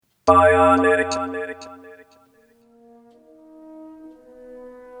Hi,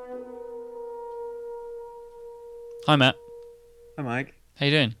 Matt. Hi, Mike. How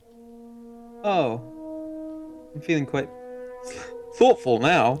you doing? Oh, I'm feeling quite thoughtful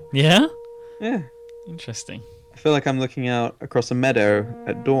now. Yeah? Yeah. Interesting. I feel like I'm looking out across a meadow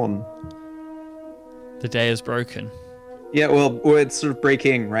at dawn. The day is broken. Yeah, well, it's sort of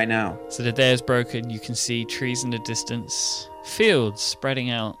breaking right now. So the day is broken. You can see trees in the distance, fields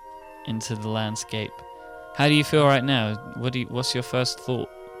spreading out into the landscape. How do you feel right now? What's your first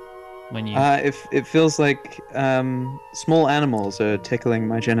thought when you... It feels like small animals are tickling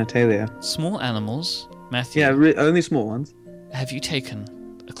my genitalia. Small animals? Matthew? Yeah, only small ones. Have you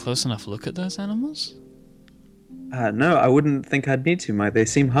taken a close enough look at those animals? No, I wouldn't think I'd need to, Mike. They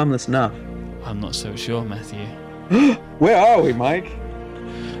seem harmless enough. I'm not so sure, Matthew. Where are we, Mike?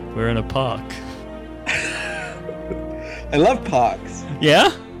 We're in a park. I love parks. Yeah?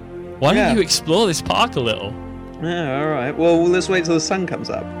 Why don't you explore this park a little? Yeah, alright. Well, let's wait till the sun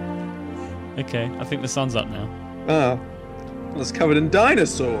comes up. Okay, I think the sun's up now. Oh. Well, it's covered in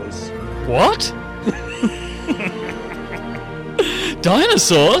dinosaurs. What?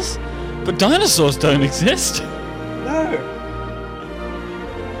 Dinosaurs? But dinosaurs don't exist. No.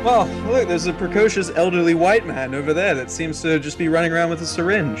 Well, look, there's a precocious elderly white man over there that seems to just be running around with a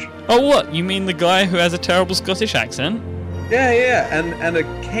syringe. Oh, what? You mean the guy who has a terrible Scottish accent? Yeah, and a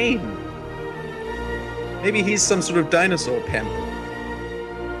cane. Maybe he's some sort of dinosaur pimp.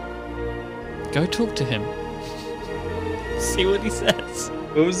 Go talk to him. See what he says.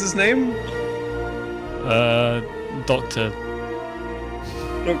 What was his name? Doctor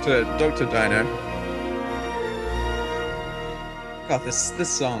Dino. God, this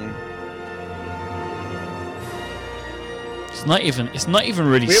song. It's not even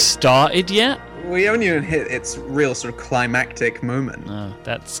really started yet. We haven't even hit its real sort of climactic moment. No,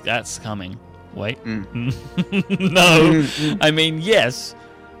 that's coming. Wait. Mm. No. I mean, yes,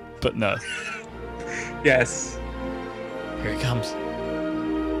 but no. Yes. Here it comes.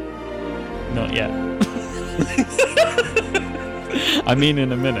 Not yet. I mean,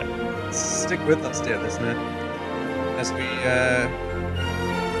 in a minute. Stick with us, dear listener. As we,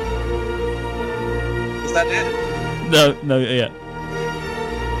 Was that it? No, yeah.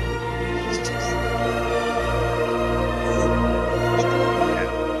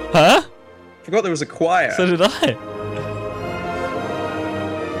 Huh? Forgot there was a choir. So did I.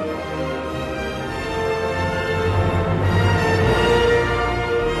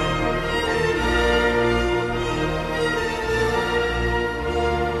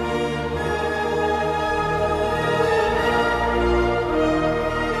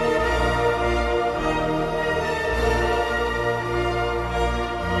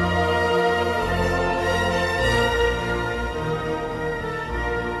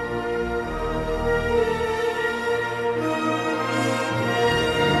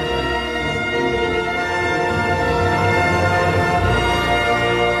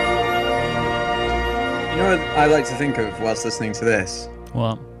 I like to think of whilst listening to this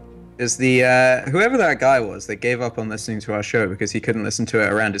What? is the whoever that guy was that gave up on listening to our show because he couldn't listen to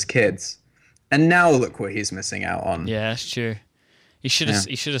it around his kids, and now look what he's missing out on. Yeah, that's true. He should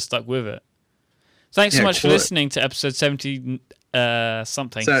have stuck with it. Thanks so much for listening to episode 70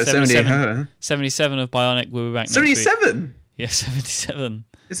 something. 77 of Bionic. We'll be back next week. 77? Yeah, 77.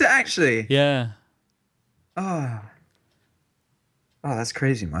 Is it actually? Yeah. Oh, that's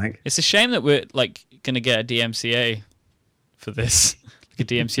crazy, Mike. It's a shame that we're going to get a DMCA for this. Like a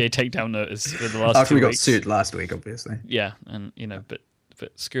DMCA takedown notice for the last After 2 we got weeks. sued last week, obviously. Yeah, and but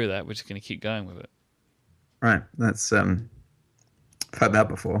screw that. We're just going to keep going with it. Right. That's I've had that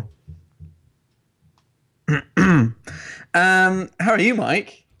before. How are you,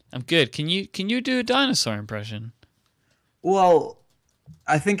 Mike? I'm good. Can you do a dinosaur impression? Well,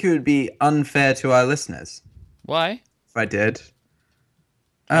 I think it would be unfair to our listeners Why? if I did.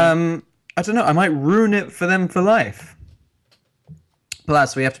 I don't know. I might ruin it for them for life.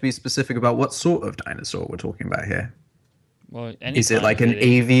 Plus, we have to be specific about what sort of dinosaur we're talking about here. Well, is it like an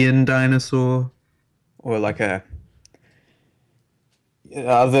avian dinosaur, or like a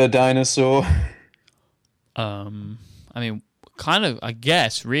other dinosaur? I mean, kind of. I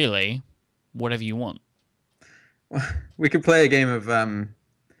guess really, whatever you want. We could play a game of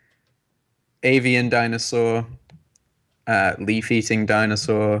avian dinosaur, leaf-eating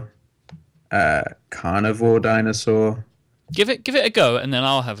dinosaur, carnivore dinosaur. Give it a go, and then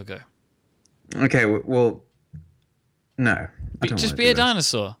I'll have a go. Okay, well, no. Just be a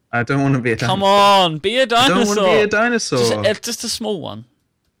dinosaur. I don't want to be a dinosaur. Come on, be a dinosaur. I don't want to be a dinosaur. Just a small one.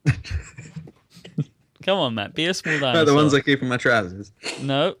 Come on, Matt. Be a small dinosaur. No, the ones I keep in my trousers.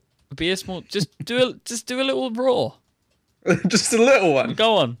 No. Be a small. Just do a little roar. Just a little one.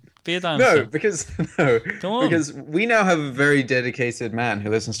 Go on. Be a dinosaur. No, because because we now have a very dedicated man who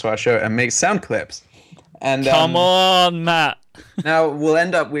listens to our show and makes sound clips. And Come on, Matt. now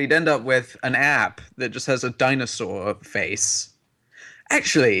we'd end up with an app that just has a dinosaur face.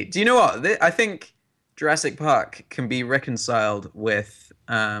 Actually, do you know what? I think Jurassic Park can be reconciled with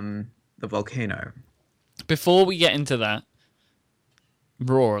the volcano. Before we get into that,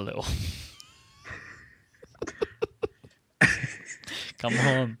 roar a little. Come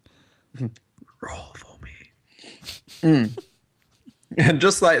on. Roar for me. And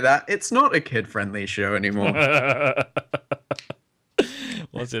just like that, it's not a kid-friendly show anymore.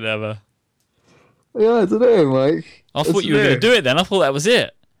 Was it ever? Yeah, I don't know, Mike. I thought you were going to do it then. I thought that was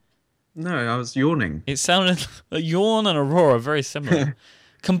it. No, I was yawning. It sounded... A yawn and a roar are very similar.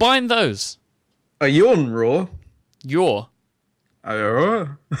 Combine those. A yawn roar? Yaw.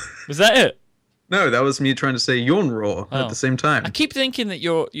 Was Was that it? No, that was me trying to say yawn roar Oh. at the same time. I keep thinking that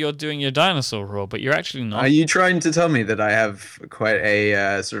you're doing your dinosaur roar, but you're actually not. Are you trying to tell me that I have quite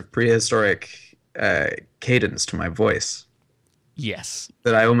a sort of prehistoric cadence to my voice? Yes.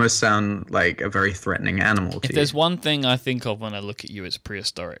 That I almost sound like a very threatening animal to If you? there's one thing I think of when I look at you, it's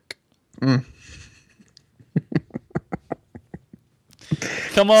prehistoric. Come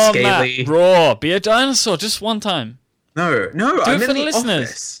on, Scaly. Matt. Roar. Be a dinosaur just one time. No, Do I'm it for in the listeners.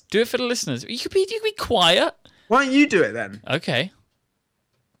 office. Do it for the listeners. You could be quiet. Why don't you do it then? Okay.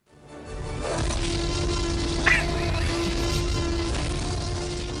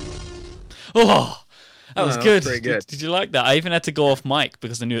 Oh, that was that was good. pretty good. Did you like that? I even had to go off mic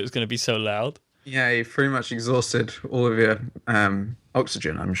because I knew it was going to be so loud. Yeah, you pretty much exhausted all of your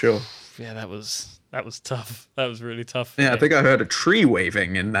oxygen, I'm sure. Yeah, that was tough. That was really tough. Yeah, I think I heard a tree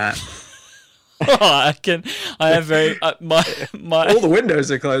waving in that. Oh, I have very my All the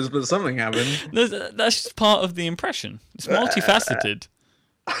windows are closed, but something happened. That's just part of the impression. It's multifaceted.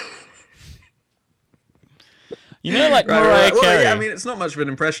 You know, like Mariah Well, Carey. yeah, I mean, it's not much of an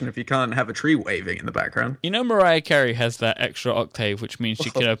impression if you can't have a tree waving in the background. You know, Mariah Carey has that extra octave, which means she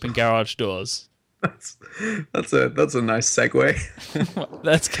can open garage doors. That's a nice segue.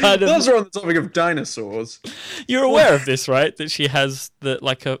 That's kind of. Those are on the topic of dinosaurs. You're aware of this, right? That she has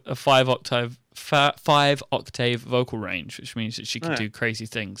a 5 octave vocal range, which means that she can do crazy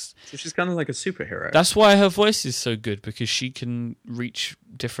things. So she's kind of like a superhero. That's why her voice is so good, because she can reach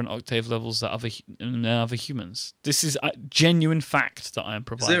different octave levels that other humans. This is a genuine fact that I am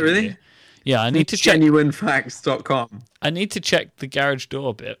providing. Is it really? Here. Yeah, I need to check. Genuinefacts.com. I need to check the garage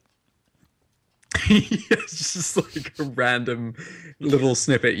door bit. It's just like a random little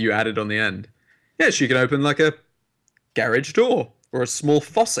snippet you added on the end. Yeah, she can open like a garage door or a small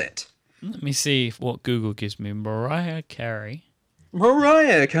faucet. Let me see what Google gives me. Mariah Carey.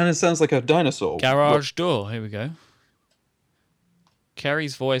 Mariah kind of sounds like a dinosaur. Garage door. Here we go.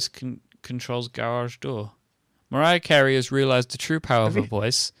 Carey's voice controls garage door. Mariah Carey has realized the true power of her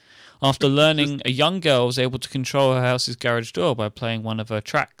voice after learning a young girl was able to control her house's garage door by playing one of her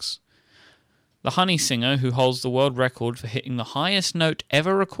tracks. The honey singer, who holds the world record for hitting the highest note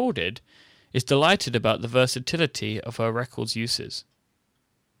ever recorded, is delighted about the versatility of her record's uses.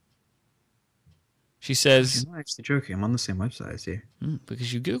 She says... I'm not actually joking. I'm on the same website as you.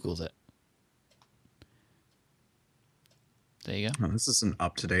 Because you Googled it. There you go. Oh, this is an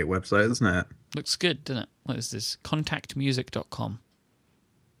up-to-date website, isn't it? Looks good, doesn't it? What is this? Contactmusic.com.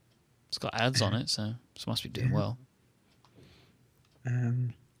 It's got ads on it, so it must be doing well.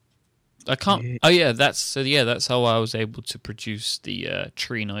 I can't... yeah. Oh, yeah, that's how I was able to produce the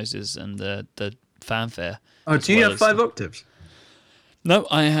tree noises and the fanfare. Oh, do you have 5 octaves? No,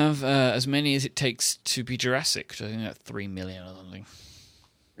 I have as many as it takes to be Jurassic, which I think that's 3 million or something.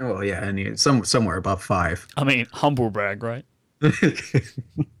 Oh, yeah, and somewhere above 5. I mean, humble brag, right?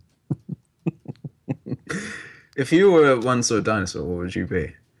 If you were one sort of dinosaur, what would you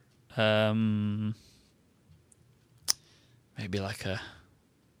be? Maybe like a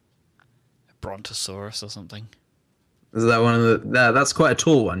Brontosaurus or something. Is that one of the... that's quite a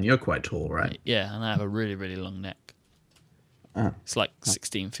tall one. You're quite tall, right? Yeah, and I have a really, really long neck. It's like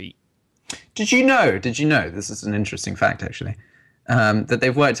 16 feet. Did you know, this is an interesting fact actually, that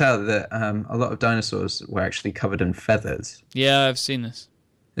they've worked out that a lot of dinosaurs were actually covered in feathers. Yeah, I've seen this.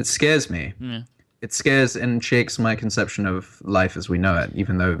 It scares me. Yeah. It scares and shakes my conception of life as we know it,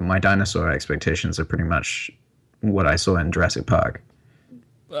 even though my dinosaur expectations are pretty much what I saw in Jurassic Park.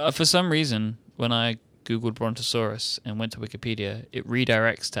 For some reason, when I Googled Brontosaurus and went to Wikipedia, it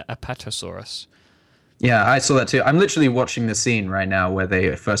redirects to Apatosaurus. Yeah, I saw that too. I'm literally watching the scene right now where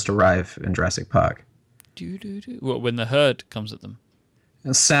they first arrive in Jurassic Park. When the herd comes at them.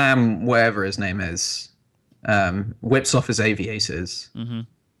 Sam, whatever his name is, whips off his aviators,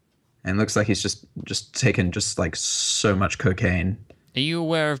 and looks like he's just taken just like so much cocaine. Are you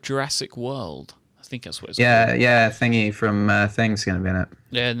aware of Jurassic World? I think that's what it's Yeah, called. yeah, Thingy from Thing's gonna be in it.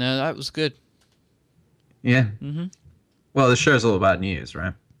 Yeah, no, that was good. Yeah. Well, the show's all about news,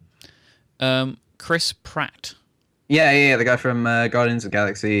 right? Chris Pratt. Yeah, the guy from Guardians of the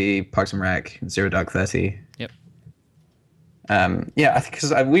Galaxy, Parks and Rec, Zero Dark 30. Yep. Yeah, I think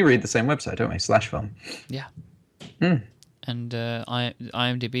because we read the same website, don't we? /film. Yeah. And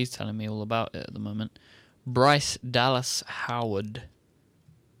IMDb's telling me all about it at the moment. Bryce Dallas Howard.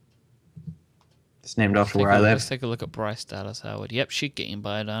 It's named after where I live. Let's take a look at Bryce Dallas Howard. Yep, she'd get eaten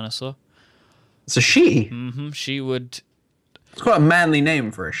by a dinosaur. It's a she. She would. It's quite a manly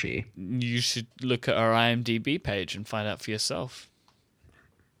name for a she. You should look at our IMDb page and find out for yourself.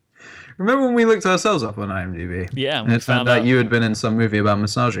 Remember when we looked ourselves up on IMDb? Yeah, and it found out you had been in some movie about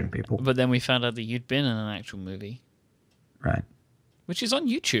massaging people. But then we found out that you'd been in an actual movie. Right. Which is on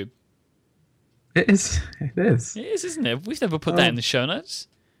YouTube. It is. It is. It is, isn't it? We've never put that in the show notes.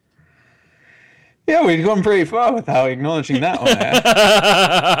 Yeah, we've gone pretty far without acknowledging that on air.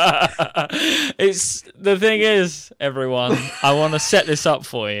 The thing is, everyone, I want to set this up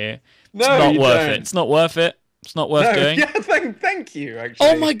for you. It's No, not you worth don't. it. It's not worth it. It's not worth doing. Yeah, thank you, actually.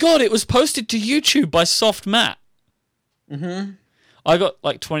 Oh my god, it was posted to YouTube by Soft Matt. I got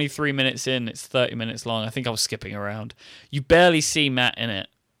like 23 minutes in. It's 30 minutes long. I think I was skipping around. You barely see Matt in it.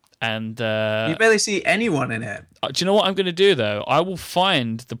 And you barely see anyone in it. do you know what I'm going to do, though? I will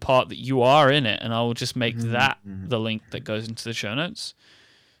find the part that you are in it, and I will just make that the link that goes into the show notes.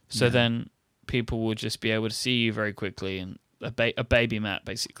 So then people will just be able to see you very quickly. And a baby Matt,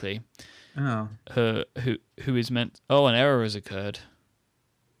 basically. Oh. Who is meant... Oh, an error has occurred.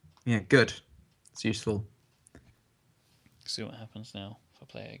 Yeah, good. It's useful. See what happens now if I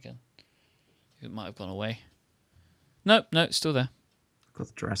play it again. It might have gone away. No, it's still there. Got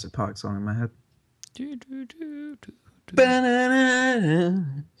the Jurassic Park song in my head.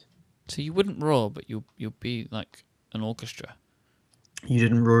 So you wouldn't roar, but you'll be like an orchestra. You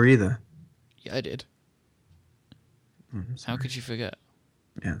didn't roar either. Yeah, I did. How could you forget?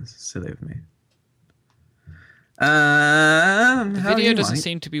 Yeah, this is silly of me. The video doesn't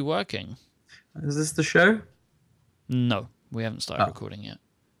seem to be working. Is this the show? No, we haven't started recording yet.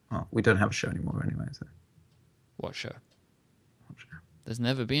 Oh, we don't have a show anymore anyway. So. What show? There's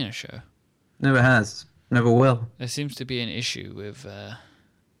never been a show. Never has. Never will. There seems to be an issue with the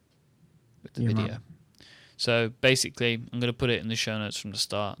video. Right. So basically, I'm going to put it in the show notes from the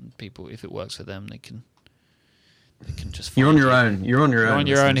start, and people, if it works for them, they can just. You're on your own. You're on your own. You're on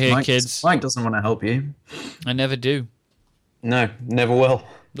your own here, Mike, kids. Mike doesn't want to help you. I never do. No, never will.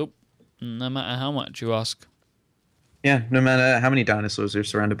 Nope. No matter how much you ask. Yeah, no matter how many dinosaurs you're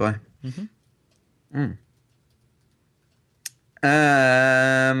surrounded by.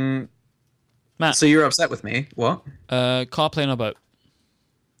 Matt. So you're upset with me? What? Car, plane, or boat?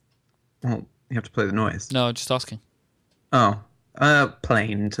 Well, you have to play the noise. No, just asking. Oh,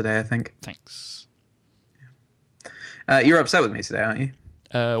 plane today, I think. Thanks. You're upset with me today, aren't you?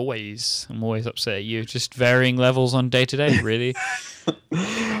 Always. I'm always upset at you. Just varying levels on day to day, really.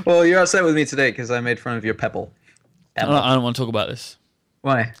 Well, you're upset with me today because I made fun of your Pebble. I don't want to talk about this.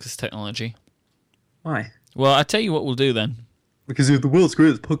 Why? Because it's technology. Why? Well, I tell you what we'll do then. Because you're the world's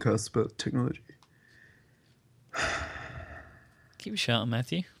greatest podcast about technology. Keep shouting,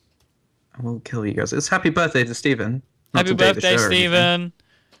 Matthew. I will kill you guys. It's happy birthday to Stephen. Happy birthday, Stephen.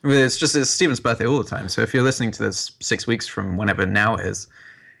 It's Stephen's birthday all the time. So if you're listening to this 6 weeks from whenever now is,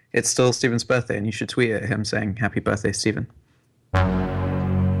 it's still Stephen's birthday, and you should tweet at him saying "Happy birthday, Stephen."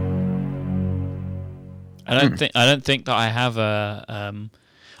 I don't think that I have a.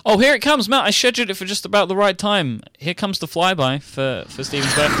 Oh, here it comes, Matt. I scheduled it for just about the right time. Here comes the flyby for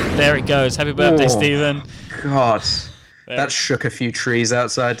Stephen's birthday. There it goes. Happy birthday, Stephen. God, that shook a few trees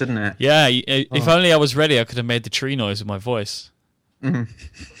outside, didn't it? Yeah. If only I was ready, I could have made the tree noise with my voice.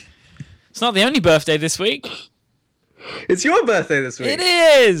 It's not the only birthday this week. It's your birthday this week. It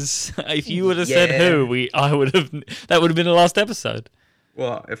is. If you would have said who, I would have. That would have been the last episode.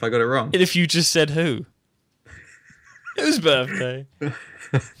 What if I got it wrong? And if you just said who? Whose birthday?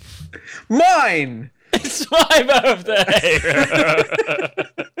 Mine! It's my birthday!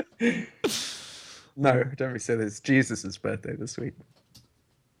 No, don't be silly. It's Jesus' birthday this week.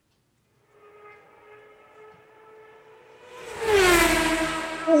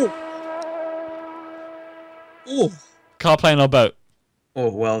 Oh. Oh. Car, plane, or boat?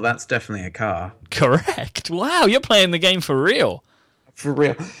 Oh, well, that's definitely a car. Correct. Wow, you're playing the game for real. For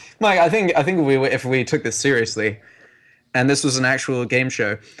real. Mike, I think if we took this seriously, and this was an actual game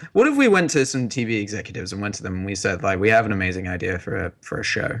show. What if we went to some TV executives and went to them and we said, like, we have an amazing idea for a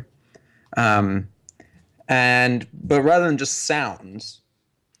show, but rather than just sounds,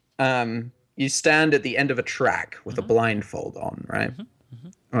 you stand at the end of a track with a blindfold on, right?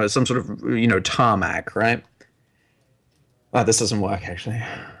 Or some sort of tarmac, right? Oh, this doesn't work actually.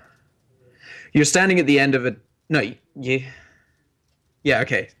 You're standing at the end of a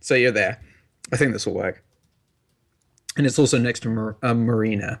okay. So you're there. I think this will work. And it's also next to a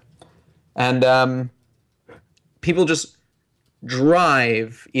marina. And people just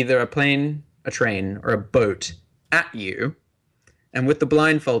drive either a plane, a train, or a boat at you. And with the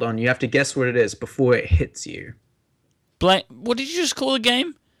blindfold on, you have to guess what it is before it hits you. What did you just call the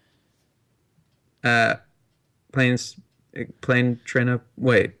game? Plane, train,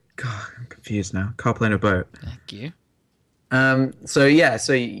 wait. God, I'm confused now. Car, plane, or boat. Thank you. So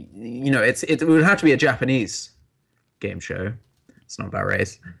it would have to be a Japanese game show. It's not about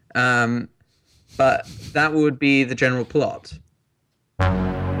race. But that would be the general plot.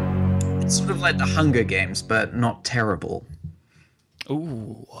 It's sort of like the Hunger Games, but not terrible.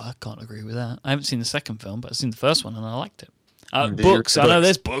 Ooh, I can't agree with that. I haven't seen the second film, but I've seen the first one and I liked it. Books. I know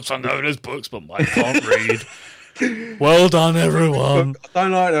there's books, but I can't read. Well done, everyone. I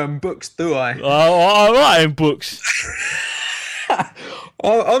don't like them books, do I? I like them books.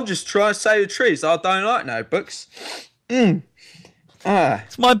 I'm just trying to save the trees. I don't like no books.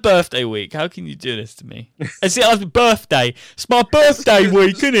 It's my birthday week. How can you do this to me? It's birthday. It's my birthday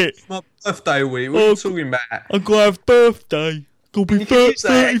week, isn't it? It's my birthday week. What are you talking about? I'm going to have birthday. Gonna be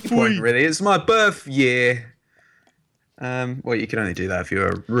 33. Really, it's my birth year. Well, you can only do that if you're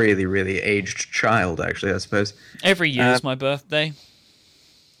a really, really aged child, actually, I suppose. Every year is my birthday.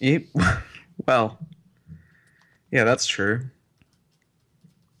 Yep. Well, yeah, that's true.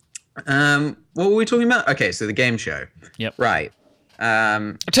 What were we talking about? Okay, so the game show. Yep. Right.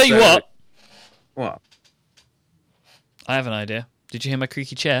 I'll tell you what. What? I have an idea. Did you hear my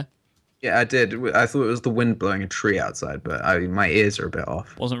creaky chair? Yeah, I did. I thought it was the wind blowing a tree outside, but my ears are a bit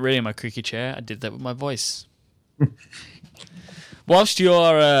off. Wasn't really my creaky chair. I did that with my voice. Whilst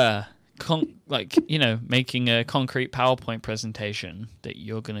you're making a concrete PowerPoint presentation that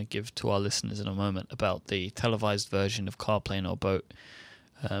you're going to give to our listeners in a moment about the televised version of Car, Plane or Boat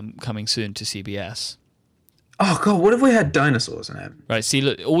coming soon to CBS. Oh God, what if we had dinosaurs in it? Right, see,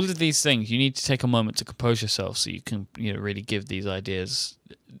 look, all of these things, you need to take a moment to compose yourself so you can really give these ideas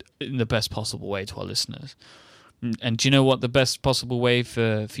in the best possible way to our listeners. And do you know what the best possible way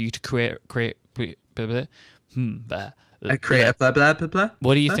for you to create blah, blah, blah, blah, blah?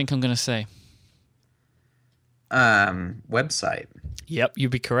 What do you think I'm going to say? Website. Yep,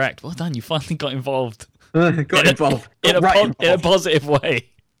 you'd be correct. Well done, you finally got involved. Got involved. In a positive way.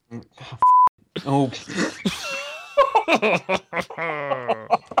 Oh.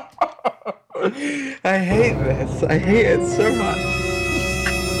 I hate this. I hate it so much.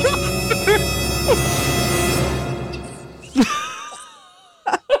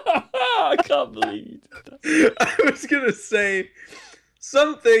 I can't believe it. I was going to say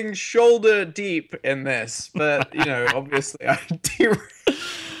something shoulder deep in this, but, obviously I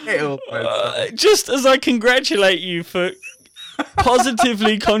derailed myself. Just as I congratulate you for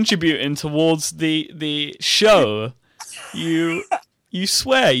positively contributing towards the show, you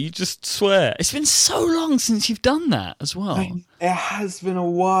swear. You just swear. It's been so long since you've done that as well. It has been a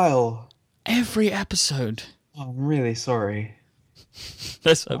while. Every episode. Oh, I'm really sorry.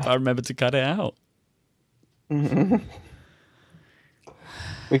 Let's hope I remember to cut it out. We can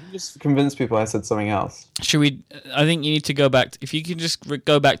just convince people I said something else. Should we? I think you need to go back. If you could just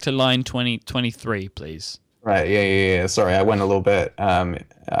go back to line 23, please. Right, yeah. Sorry, I went a little bit.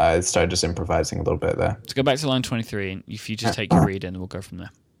 I started just improvising a little bit there. Let's go back to line 23, and if you just take your read in, we'll go from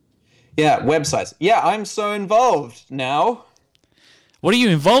there. Yeah, websites. Yeah, I'm so involved now. What are you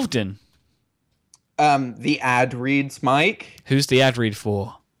involved in? The ad reads, Mike. Who's the ad read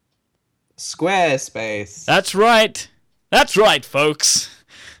for? Squarespace. That's right. That's right, folks.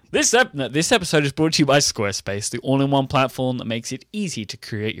 This episode is brought to you by Squarespace, the all-in-one platform that makes it easy to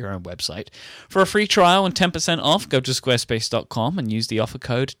create your own website. For a free trial and 10% off, go to squarespace.com and use the offer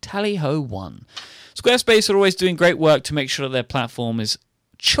code TALLYHO1. Squarespace are always doing great work to make sure that their platform is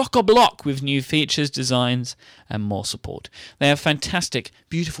chock-a-block with new features, designs, and more support. They have fantastic,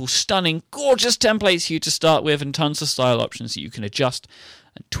 beautiful, stunning, gorgeous templates for you to start with and tons of style options that you can adjust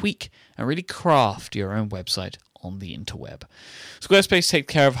and tweak and really craft your own website on the interweb. Squarespace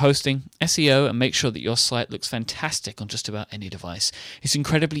takes care of hosting, SEO, and make sure that your site looks fantastic on just about any device. It's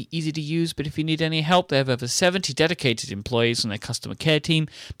incredibly easy to use, but if you need any help, they have over 70 dedicated employees on their customer care team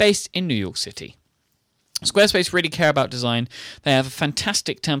based in New York City. Squarespace really care about design. They have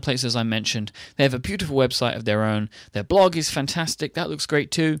fantastic templates, as I mentioned. They have a beautiful website of their own. Their blog is fantastic. That looks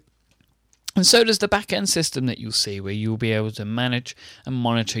great too. And so does the back-end system that you'll see, where you'll be able to manage and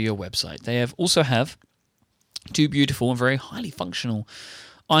monitor your website. They also have two beautiful and very highly functional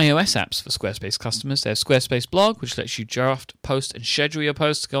iOS apps for Squarespace customers. They have Squarespace Blog, which lets you draft, post, and schedule your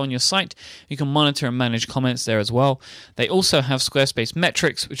posts to go on your site. You can monitor and manage comments there as well. They also have Squarespace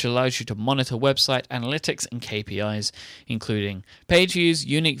Metrics, which allows you to monitor website analytics and KPIs, including page views,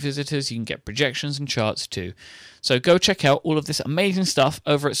 unique visitors. You can get projections and charts too. So go check out all of this amazing stuff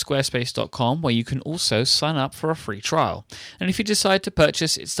over at squarespace.com, where you can also sign up for a free trial. And if you decide to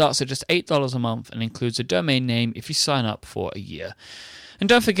purchase, it starts at just $8 a month and includes a domain name if you sign up for a year. And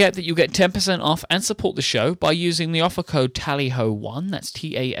don't forget that you get 10% off and support the show by using the offer code TALLYHO1. That's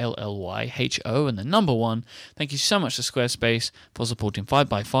TALLYHO and the number 1. Thank you so much to Squarespace for supporting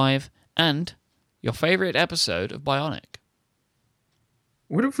 5x5 and your favorite episode of Bionic.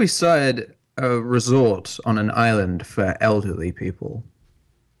 What if we started a resort on an island for elderly people?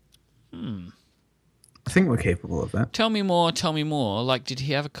 I think we're capable of that. Tell me more. Like, did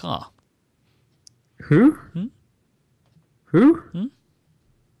he have a car? Who? Who?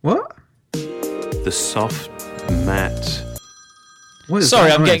 What? The soft, matte. What is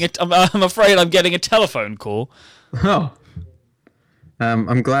Sorry, that noise? I'm afraid I'm getting a telephone call. Oh.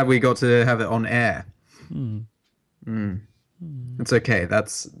 I'm glad we got to have it on air. It's okay.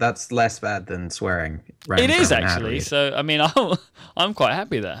 That's less bad than swearing. It is actually. So I mean, I'm quite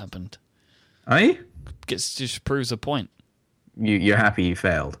happy that happened. Are you? Just proves a point. You're happy you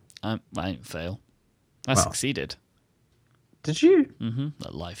failed. I didn't fail. I succeeded. Did you?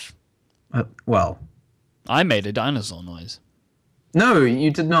 At life. Well. I made a dinosaur noise. No, you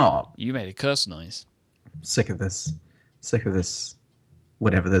did not. You made a curse noise. Sick of this.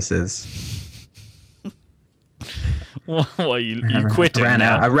 Whatever this is. What are you quitting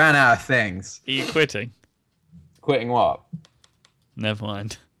now? I ran out of things. Are you quitting? Quitting what? Never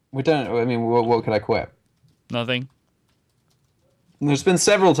mind. What could I quit? Nothing. There's been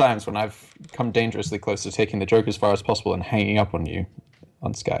several times when I've come dangerously close to taking the joke as far as possible and hanging up on you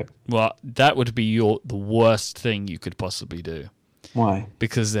on Skype. Well, that would be the worst thing you could possibly do. Why?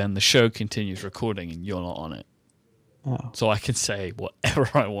 Because then the show continues recording and you're not on it. Oh. So I can say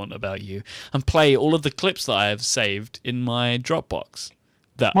whatever I want about you and play all of the clips that I have saved in my Dropbox.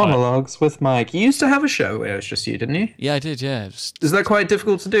 Monologues with Mike. You used to have a show where it was just you, didn't you? Yeah, I did, yeah. Is that quite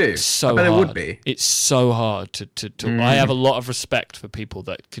difficult to do? So I bet hard. it would be. It's so hard to I have a lot of respect for people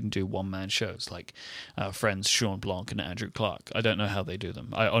that can do one-man shows, like our friends Sean Blanc and Andrew Clark. I don't know how they do them.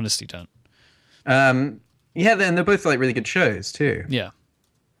 I honestly don't. Yeah, they're both like really good shows too. Yeah.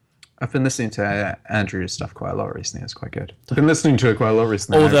 I've been listening to Andrew's stuff quite a lot recently. It's quite good. I've been listening to it quite a lot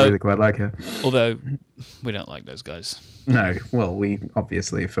recently. I really quite like it. Although we don't like those guys. No, well, we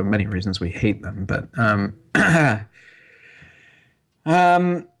obviously, for many reasons, we hate them. But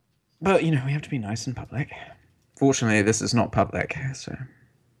but you know, we have to be nice in public. Fortunately, this is not public, so.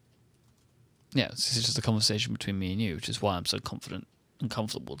 Yeah, this is just a conversation between me and you, which is why I'm so confident and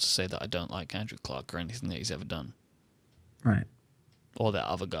comfortable to say that I don't like Andrew Clark or anything that he's ever done. Right. Or that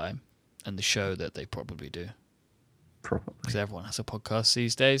other guy, and the show that they probably do. Probably. Because everyone has a podcast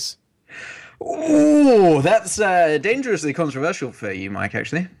these days. Oh, that's dangerously controversial for you, Mike,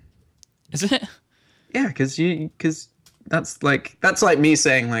 actually. Is it? Yeah, because that's like me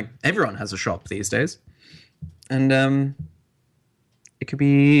saying like everyone has a shop these days. And it could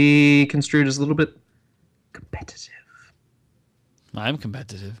be construed as a little bit competitive. I am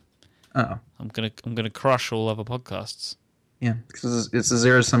competitive. Oh. I'm gonna crush all other podcasts. Yeah, because it's a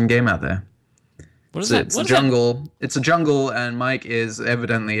zero-sum game out there. What is that? It's a jungle. It's a jungle, and Mike is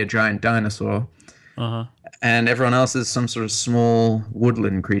evidently a giant dinosaur. Uh-huh. And everyone else is some sort of small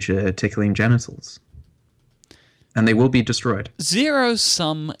woodland creature tickling genitals. And they will be destroyed.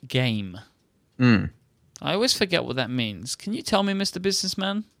 Zero-sum game. I always forget what that means. Can you tell me, Mr.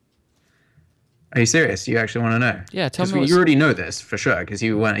 Businessman? Are you serious? You actually want to know? Yeah, tell me. You already know this for sure, because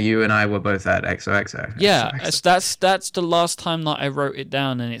you and I were both at XOXO. Yeah, that's the last time that I wrote it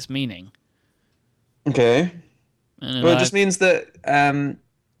down and its meaning. Okay. Well, it just means that,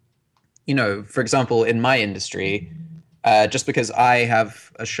 you know, for example, in my industry, just because I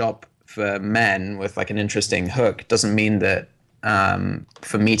have a shop for men with like an interesting hook doesn't mean that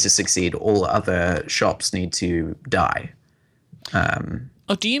for me to succeed, all other shops need to die.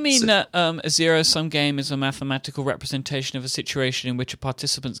 Do you mean that a zero-sum game is a mathematical representation of a situation in which a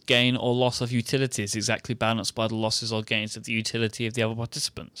participant's gain or loss of utility is exactly balanced by the losses or gains of the utility of the other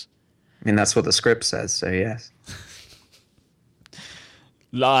participants? I mean, that's what the script says, so yes.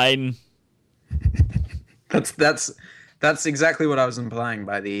 Line. That's exactly what I was implying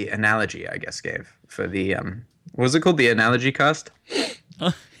by the analogy I guess gave for the what was it called? The analogy cast?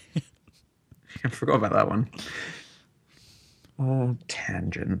 I forgot about that one. Oh,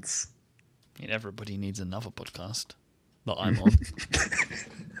 tangents. I mean, everybody needs another podcast that I'm on.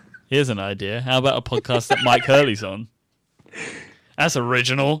 Here's an idea. How about a podcast that Mike Hurley's on? That's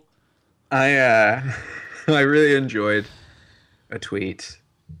original. I really enjoyed a tweet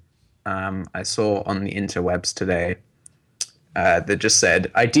I saw on the interwebs today that just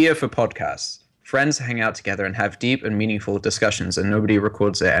said, idea for podcasts. Friends hang out together and have deep and meaningful discussions and nobody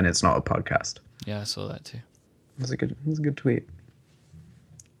records it and it's not a podcast. Yeah, I saw that too. It was a good tweet.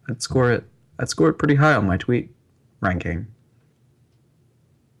 I'd score it pretty high on my tweet ranking.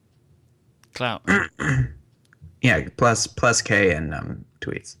 Clout. Yeah, plus K in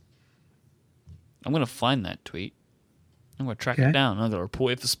tweets. I'm going to find that tweet. I'm going to track Okay. it down. I'm going to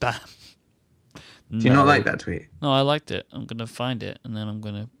report it for spam. Do you not like that tweet? No, I liked it. I'm going to find it, and then I'm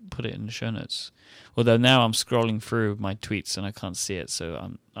going to put it in the show notes. Although now I'm scrolling through my tweets, and I can't see it,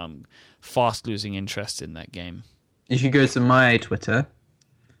 so I'm fast losing interest in that game. You should go to my Twitter,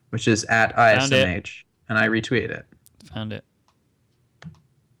 which is at Found it. ISMH, and I retweeted it. Found it.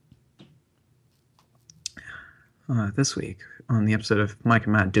 This week, on the episode of Mike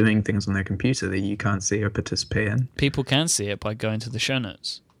and Matt doing things on their computer that you can't see or participate in, People can see it by going to the show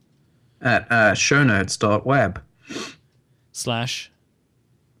notes. at shownotes.web, Slash.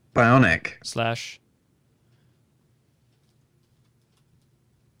 Bionic.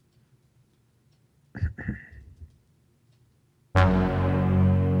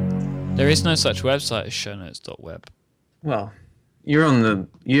 There is no such website as shownotes.web. Well, you're in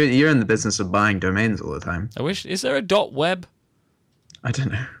the business of buying domains all the time. Is there a .web? I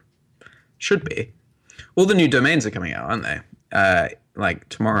don't know. Should be. All the new domains are coming out, aren't they? Like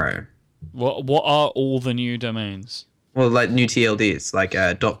tomorrow. What are all the new domains? Well, like new TLDs, like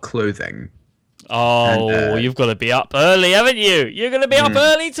 .clothing. Oh, And, you've got to be up early, haven't you? You're going to be up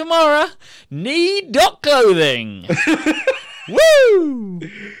early tomorrow. Need.clothing. Woo!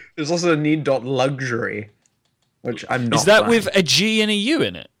 There's also need.luxury, which I'm not. Is that buying. with a G and a U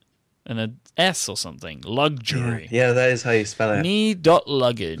in it? And a S or something? Luxury. Yeah, that is how you spell it.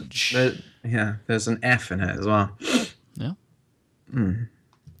 Need.luggage. Yeah, there's an F in it as well. Yeah. You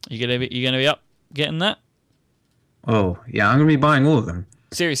gonna be up getting that? Oh, yeah, I'm going to be buying all of them.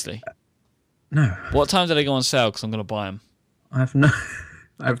 Seriously. No, What time do they go on sale? Because I'm going to buy them. I have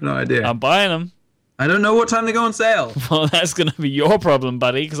no idea. I'm buying them. I don't know what time they go on sale. Well, that's going to be your problem,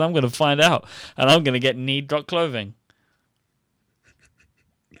 buddy, because I'm going to find out. And I'm going to get need.clothing.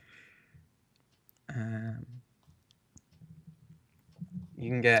 You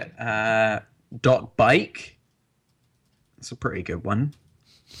can get .bike. That's a pretty good one.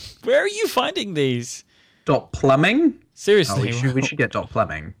 Where are you finding these? .plumbing. Oh, Seriously. we should get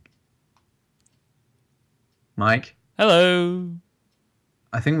 .plumbing. Mike, Hello.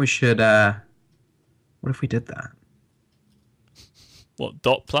 I think we should. What if we did that? What,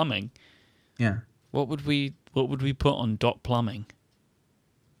 dot plumbing? Yeah. What would we put on dot plumbing?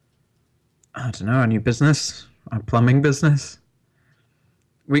 I don't know, a new business, a plumbing business.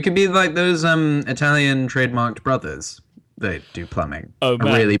 We could be like those Italian trademarked brothers that do plumbing. Oh, a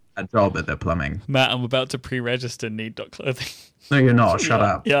man. really bad job at their plumbing. Matt, I'm about to pre-register need.clothing. No, you're not. Shut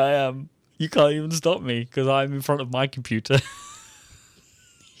up. Yeah, I am. You can't even stop me because I'm in front of my computer.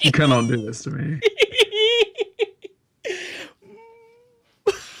 You cannot do this to me.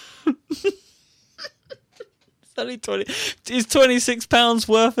 It's only 20. Is £26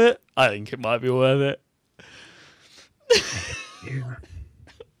 worth it? I think it might be worth it. You.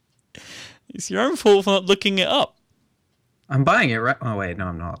 It's your own fault for not looking it up. I'm buying it right. Oh wait, no,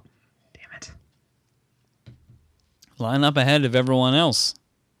 I'm not. Damn it. Line up ahead of everyone else.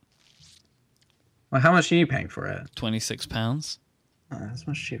 Well, how much are you paying for it? £26. Oh, that's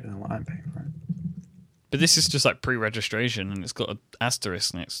much cheaper than what I'm paying for it. But this is just like pre-registration and it's got an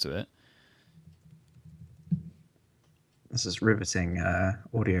asterisk next to it. This is riveting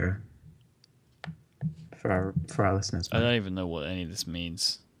audio for our listeners. I don't even know what any of this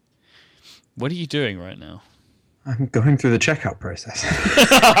means. What are you doing right now? I'm going through the checkout process.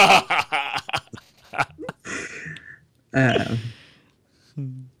 Have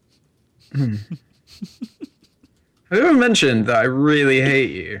you ever mentioned that I really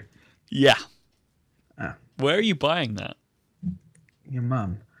hate you? Yeah. Ah. Where are you buying that? Your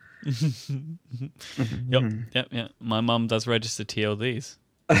mum. Yep. My mum does register TLDs.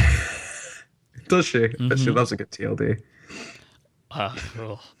 Does she? But she loves a good TLD.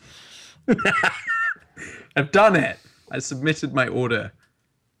 Oh. I've done it. I submitted my order.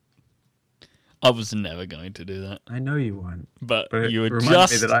 I was never going to do that. I know you weren't. But But you it were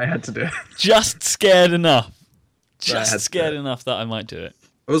reminded me that I had to do it. just scared enough. I had Just to scared do it. enough that I might do it.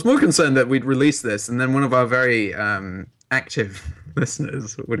 I was more concerned that we'd release this and then one of our very active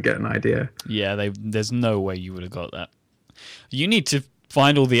listeners would get an idea. Yeah, there's no way you would have got that. You need to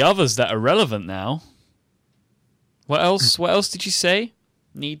find all the others that are relevant now. What else? What else did you say?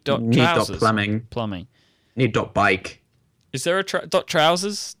 Need dot trousers. Plumbing. Plumbing. Need dot bike. Is there a dot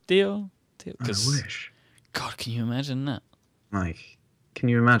trousers deal? I 'Cause- wish. God, can you imagine that? Like, can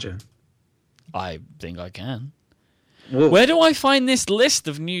you imagine? I think I can. Well, Where do I find this list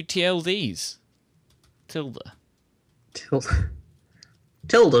of new TLDs? Tilda.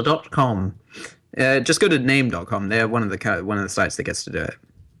 Tilda.com. Just go to name.com. They're one of the sites that gets to do it.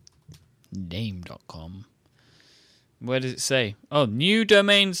 Name.com. Where does it say? Oh, new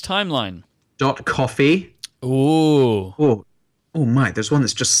domains timeline. .coffee. Ooh. Oh, Mike, there's one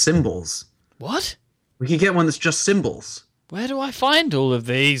that's just symbols. What? We could get one that's just symbols. Where do I find all of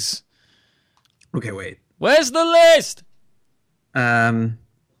these? Okay, wait. Where's the list?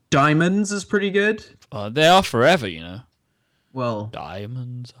 Diamonds is pretty good. Oh, they are forever, you know. Well,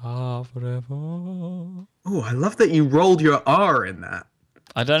 Diamonds are forever. oh, I love that you rolled your R in that.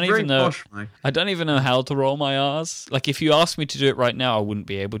 I don't Very even know. posh, Mike. I don't even know how to roll my R's. Like, if you asked me to do it right now, I wouldn't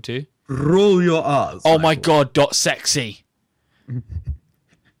be able to. Roll your R's. Oh my Michael. God! Dot sexy.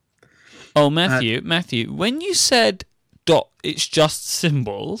 Oh, Matthew, when you said dot, it's just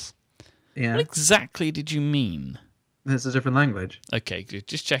symbols. Yeah, What exactly did you mean? it's a different language. Okay, good.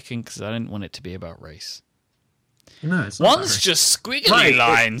 Just checking because I didn't want it to be about race. No, it's not. One's just squiggly Right,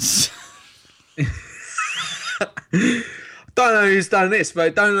 lines. Don't know who's done this, but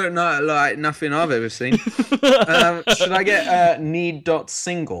it don't look like nothing I've ever seen. Should I get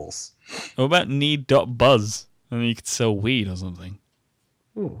need.singles? What about need.buzz? I mean, you could sell weed or something.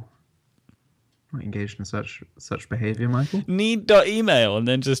 Ooh. Not engaged in such behaviour, Michael. Need.email and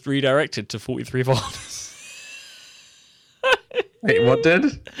then just redirect it to 43 folders. Wait, what did?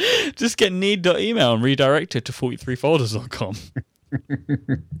 Just get need.email and redirect it to 43folders.com.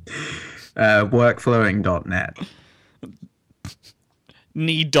 Workflowing.net.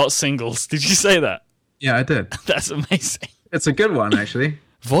 Need.singles. Did you say that? Yeah, I did. That's amazing. It's a good one, actually.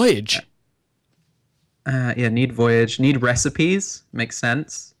 Voyage. Yeah, need voyage. Need recipes. Makes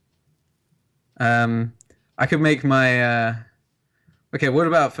sense. I could make my... Okay, what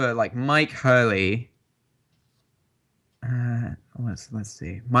about for, like, Mike Hurley? Let's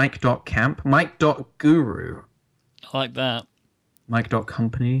see. Mike.camp. Mike.guru. I like that.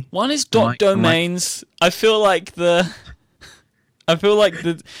 Mike.company. One is dot domains. I feel like that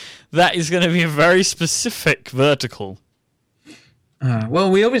is going to be a very specific vertical. Well,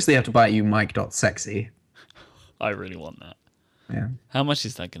 we obviously have to buy you Mike.sexy. I really want that. Yeah. How much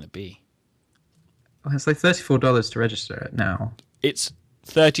is that going to be? Well, it's like $34 to register it now. It's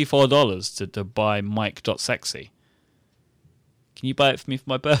 $34 to buy Mike.sexy. Can you buy it for me for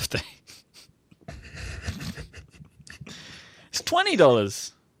my birthday? It's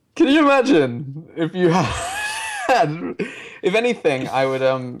 $20. Can you imagine if you had... If anything, I would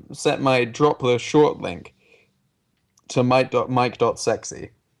set my Dropler short link to Mike.sexy.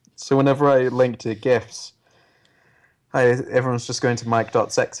 So whenever I link to GIFs, everyone's just going to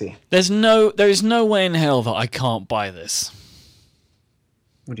Mike.sexy. There is no way in hell that I can't buy this.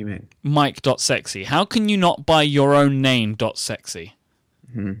 What do you mean? Mike.sexy. How can you not buy your own name.sexy?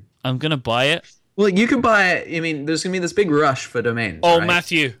 Mm-hmm. I'm going to buy it. Well, you can buy it. I mean, there's going to be this big rush for domains. Oh, right?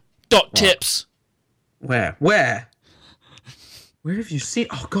 Matthew. Tips. Where? Where have you seen?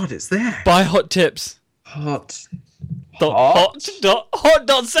 Oh, God, it's there. Buy hot tips. Hot.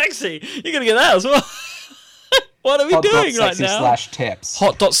 Hot.sexy. You're going to get that as well. What are we doing right now? /tips.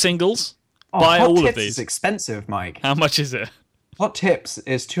 Hot.singles. Buy Hot all tips of these. is expensive, Mike. How much is it? Hot tips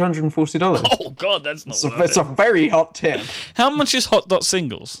is $240. Oh, God, that's not worth It's a very hot tip. How much is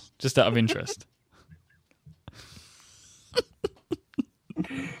hot.singles? Just out of interest.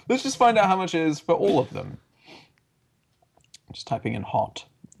 Let's just find out how much it is for all of them. Just typing in hot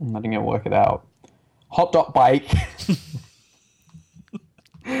and letting it work it out. Hot.bike.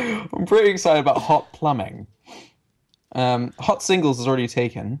 I'm pretty excited about hot plumbing. Hot singles is already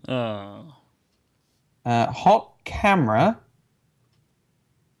taken. Oh. Hot camera.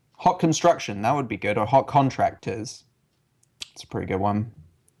 Hot construction, that would be good. Or hot contractors. It's a pretty good one.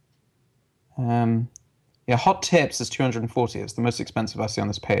 Yeah, hot tips is $240. It's the most expensive I see on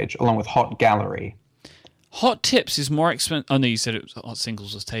this page, along with hot gallery. Hot tips is more expensive. Oh, no, you said it was hot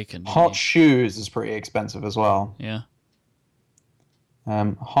singles was taken. Hot shoes is pretty expensive as well. Yeah.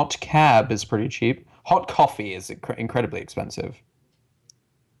 Hot cab is pretty cheap. Hot coffee is incredibly expensive.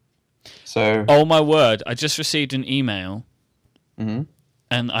 So, Oh my word! I just received an email, Mhm.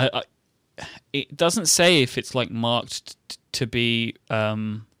 and I it doesn't say if it's like marked to be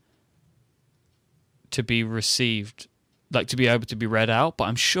received, like to be able to be read out. But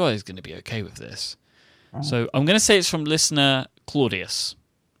I'm sure he's going to be okay with this. So I'm going to say it's from listener Claudius.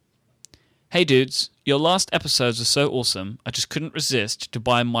 Hey dudes, your last episodes are so awesome, I just couldn't resist to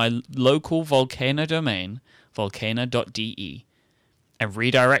buy my local Volcano domain, volcano.de, and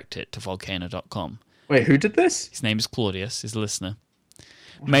redirect it to volcano.com. wait, who did this? His name is Claudius, his listener.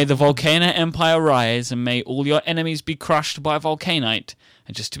 May the Volcano Empire rise, and may all your enemies be crushed by Volcanite,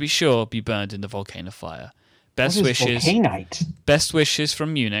 and just to be sure, be burned in the volcano fire. Best What is wishes. Volcanite? Best wishes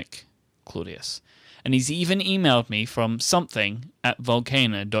from Munich, Claudius. And he's even emailed me from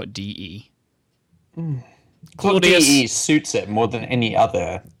something@volcano.de. Claudius, DE suits it more than any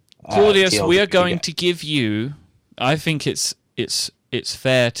other. Claudius, deal we that are you going get. to give you. I think it's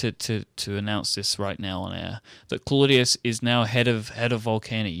fair to announce this right now on air that Claudius is now head of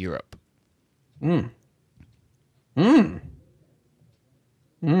Volcano Europe. So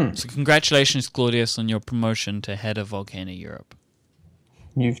congratulations, Claudius, on your promotion to head of Volcano Europe.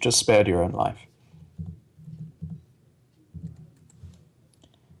 You've just spared your own life.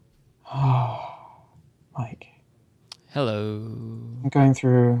 Mike, Hello. I'm going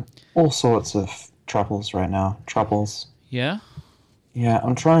through all sorts of troubles right now. Troubles. Yeah. Yeah,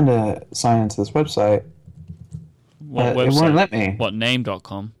 I'm trying to sign into this website. What It website? won't let me. What,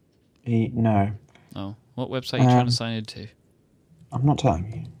 name.com? No, Oh, what website are you trying to sign into? I'm not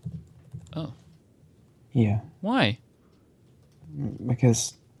telling you. Oh, Yeah, why?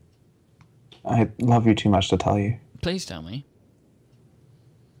 because I love you too much to tell you. Please tell me.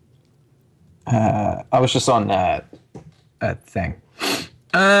 I was just on a thing.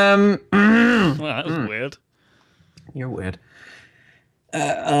 Well, that was weird. You're weird.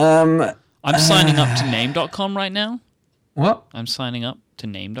 I'm signing up to name.com right now. What? I'm signing up to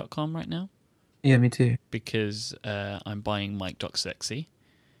name.com right now Yeah, me too. because I'm buying Mike.sexy.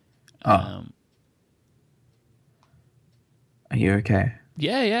 Are you okay?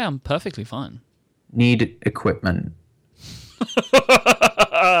 Yeah, I'm perfectly fine. Need equipment.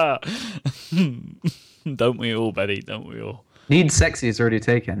 Don't we all, Betty? Don't we all? Need sexy is already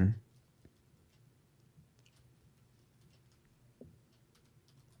taken.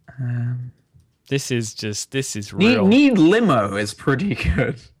 This is Need, real. need limo is pretty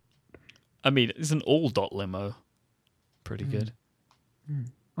good. I mean, it's an all.limo. Pretty good.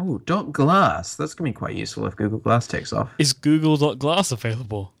 Oh, dot glass. That's gonna be quite useful if Google Glass takes off. Is Google.glass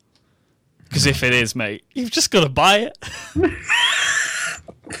available? Because if it is, mate, you've just got to buy it.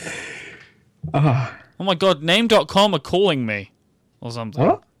 Oh my god, name.com are calling me. Or something.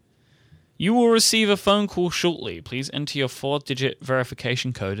 What? You will receive a phone call shortly. Please enter your 4-digit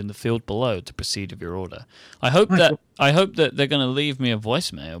verification code in the field below to proceed with your order. I hope that they're going to leave me a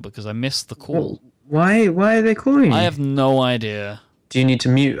voicemail because I missed the call. Why are they calling you? I have no idea. Do you need to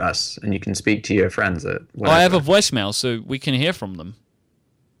mute us and you can speak to your friends at whatever? I have a voicemail so we can hear from them.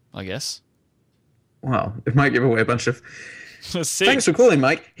 I guess. Well, it might give away a bunch of... Let's see. Thanks for calling,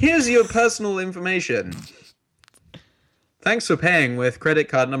 Mike. Here's your personal information. Thanks for paying with credit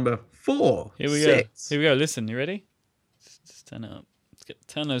card number 4. Here we 6. go. Here we go. Listen, you ready? Just turn it up.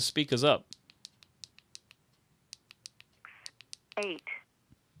 Turn those speakers up. 8,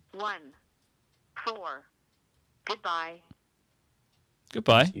 1, 4. Goodbye.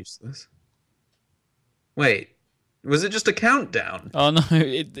 Goodbye. Useless. Wait, was it just a countdown? Oh no!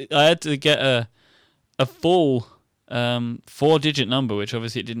 I had to get a full 4-digit number, which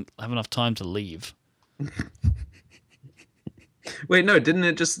obviously it didn't have enough time to leave. Wait, no, didn't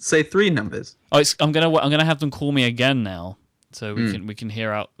it just say 3 numbers? Oh, I'm gonna have them call me again now, so we can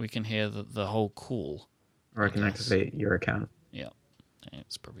hear the whole call. Or I can activate your account. Yeah,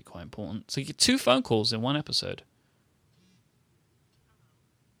 it's probably quite important. So you get 2 phone calls in one episode.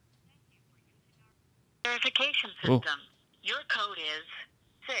 Verification Oh. system. Your code is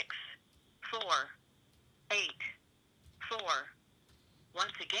 6, 4, 8, 4.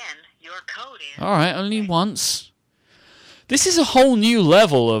 Once again, your code is... All right, only once. This is a whole new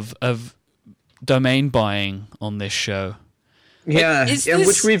level of domain buying on this show. Yeah, is yeah, this-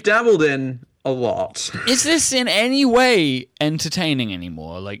 which we've dabbled in a lot. Is this in any way entertaining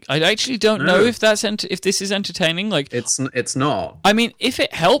anymore? Like, I actually don't know No. if if this is entertaining. Like, It's not. I mean, if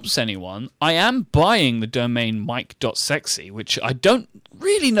it helps anyone, I am buying the domain mike.sexy, which I don't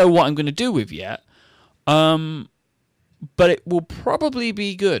really know what I'm going to do with yet. But it will probably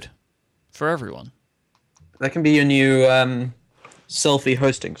be good for everyone. That can be your new selfie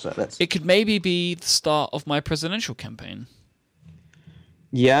hosting service. It could maybe be the start of my presidential campaign.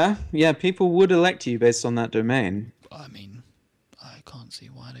 Yeah, people would elect you based on that domain. I mean, I can't see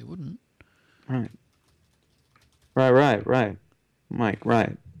why they wouldn't. Right. Mike,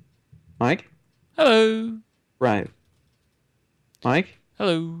 right. Mike? Hello. Right. Mike?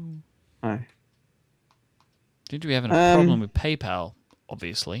 Hello. Hi. Did we have a problem with PayPal?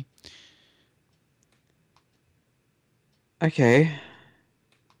 Obviously. Okay.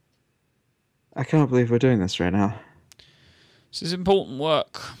 I can't believe we're doing this right now. This is important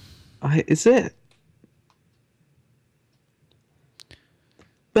work. Is it?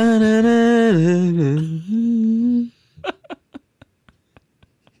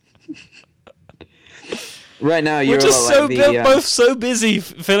 Right now, you're We're just like both so busy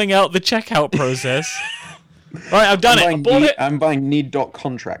filling out the checkout process. Right, I've done it. I bought it. I'm buying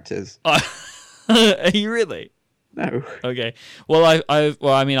need.contractors. Are you really? No. Okay. Well,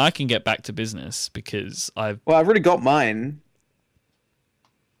 I mean, I can get back to business because Well, I've already got mine.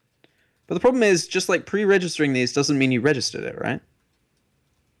 But the problem is, just like pre-registering these doesn't mean you registered it, right?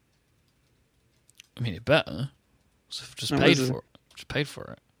 I mean, it better. So I've just No, paid for it. Just paid for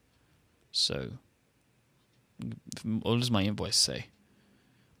it. So, what does my invoice say?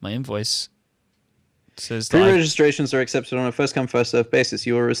 My invoice says that Pre-registrations are accepted on a first-come, first-served basis.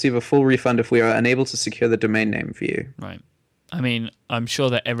 You will receive a full refund if we are unable to secure the domain name for you. right. I mean, I'm sure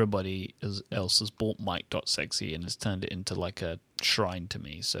that everybody else has bought Mike.sexy and has turned it into like a shrine to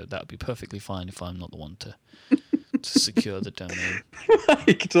me, so that would be perfectly fine if I'm not the one to secure the domain.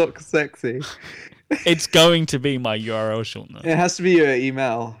 Mike.sexy. It's going to be my URL shortener. It has to be your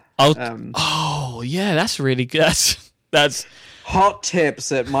email. Oh, yeah, that's really good. That's Hot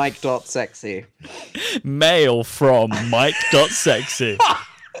tips at Mike.sexy. mail from Mike.sexy.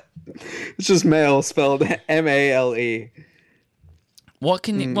 It's just mail spelled M-A-L-E. What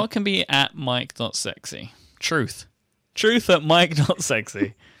can be at Mike.sexy? Truth at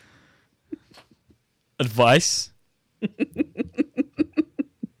Mike.sexy. Advice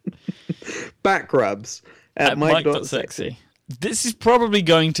Back rubs at Mike.sexy. This is probably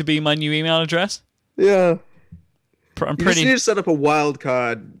going to be my new email address. Yeah. I'm You just pretty. need to set up a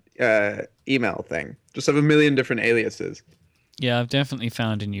wildcard email thing. Just have a million different aliases. Yeah, I've definitely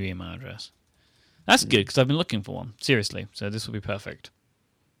found a new email address. That's good because I've been looking for one. Seriously, so this will be perfect.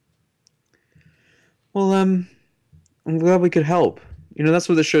 Well, I'm glad we could help. You know, that's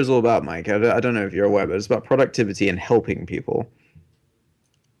what this show's all about, Mike. I don't know if you're aware, but it's about productivity and helping people.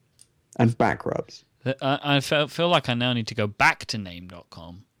 And back rubs. I feel like I now need to go back to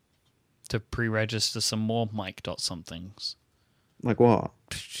name.com to pre-register some more Mike.somethings. Like what?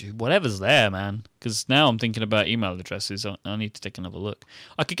 Whatever's there, man. Because now I'm thinking about email addresses. I need to take another look.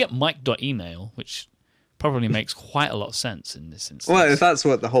 I could get Mike.email, which probably makes quite a lot of sense in this instance. Well, if that's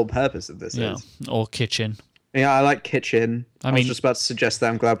what the whole purpose of this Yeah, is. or kitchen. Yeah, I like kitchen. I was mean- just about to suggest that.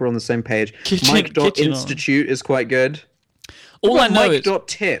 I'm glad we're on the same page. Kitchen- Mike.institute is quite good. All I know is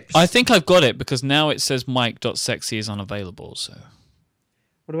Mike.tips. I think I've got it because now it says Mike.sexy is unavailable. So,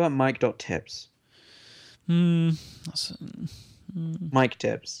 What about Mike.tips? that's Mike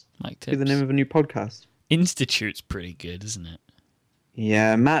tips. Mike Be the tips. name of a new podcast. Institute's pretty good, isn't it?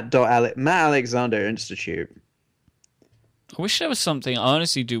 Yeah, Matt Alexander Institute. I wish there was something. I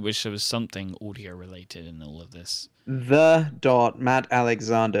honestly do wish there was something audio related in all of this.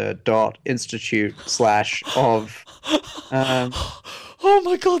 the.mattalexander.institute /of. Oh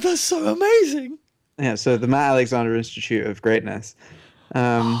my god, that's so amazing! Yeah, so the Matt Alexander Institute of Greatness.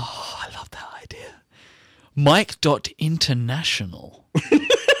 Oh, I love that idea. Mike.international.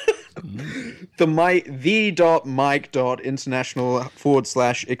 the.mike.international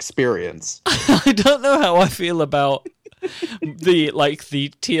 /experience. I don't know how I feel about the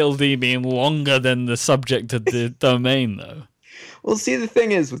TLD being longer than the subject of the domain, though. Well, see, the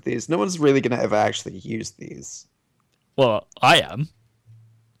thing is with these, no one's really going to ever actually use these. Well, I am.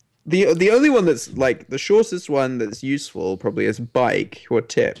 The only one that's like the shortest one that's useful probably is bike or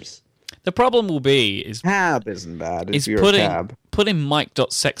tips. The problem will be Cab isn't bad if is you're a cab. putting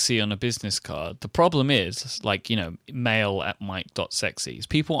Mike.sexy on a business card. The problem is, mail at Mike.sexy.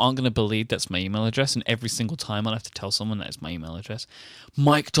 People aren't going to believe that's my email address, and every single time I'll have to tell someone that it's my email address.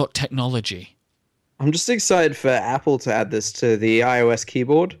 Mike.technology. I'm just excited for Apple to add this to the iOS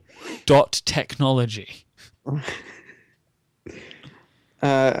keyboard. .technology.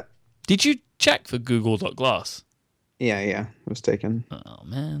 Did you check for Google.glass? Yeah, it was taken. Oh,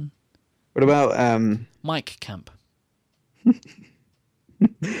 man. What about Mike Camp. what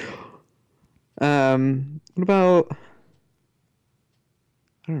about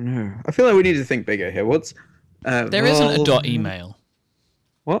I don't know. I feel like we need to think bigger here. What's There isn't a .email.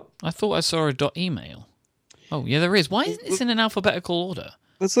 What? I thought I saw a .email. Oh, yeah, there is. Why isn't this in an alphabetical order?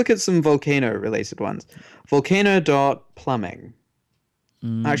 let's look at some volcano-related ones. Volcano.plumbing.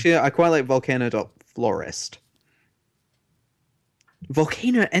 Actually, I quite like volcano.florist.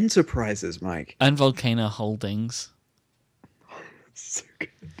 Volcano Enterprises, Mike. And Volcano Holdings. So good.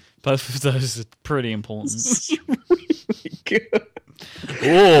 Both of those are pretty important. This is really good.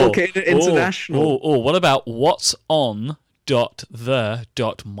 Oh, Volcano International. Oh, what about what's on .the.mic.menu?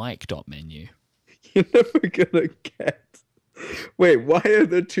 You're never gonna get. Wait, why are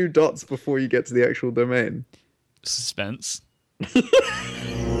there 2 dots before you get to the actual domain? Suspense.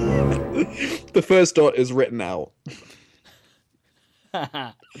 The first dot is written out.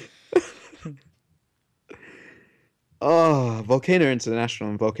 Oh, Volcano International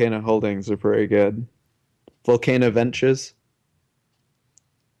and Volcano Holdings are pretty good. Volcano Ventures.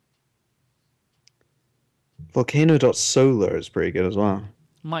 Volcano.solar is pretty good as well.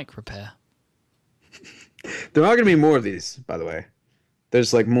 Mic repair. There are going to be more of these, by the way.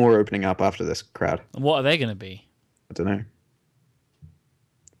 There's like more opening up after this crowd. What are they going to be? I don't know.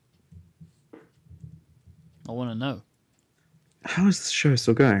 I want to know. How is the show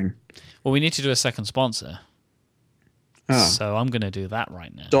still going? Well, we need to do a second sponsor. Oh. So I'm going to do that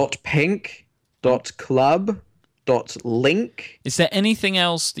right now. .pink, .club, .link. Is there anything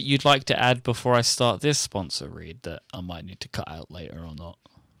else that you'd like to add before I start this sponsor read that I might need to cut out later or not?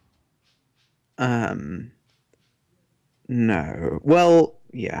 No. Well,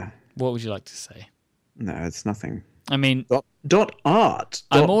 yeah. What would you like to say? No, it's nothing. I mean, .art.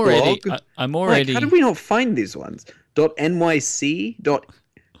 I'm already. .blog. I'm already. Like, how did we not find these ones? .nyc. .ing.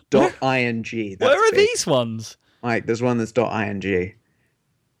 That's Where are big. these ones? Like, there's one that's .ing.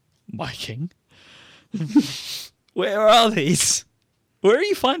 Viking. Where are these? Where are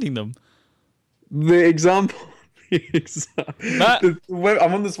you finding them? The example. Matt?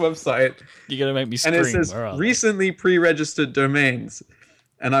 I'm on this website, You're gonna make me scream. and it says Where are they? recently pre-registered domains,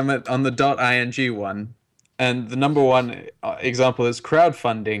 and I'm on the .ing one, and the number one example is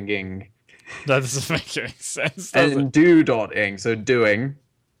crowdfunding. That doesn't make any sense. Does it? And do.ing, so doing.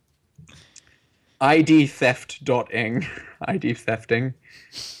 idtheft.ing, ID thefting.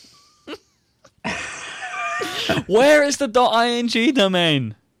 Where is the .ing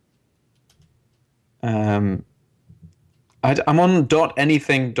domain? I'm on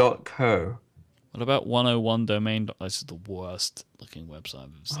 .anything.co. What about 101 domain? This is the worst looking website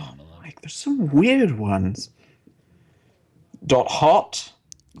I've ever seen in my life. Like, there's some weird ones. .hot.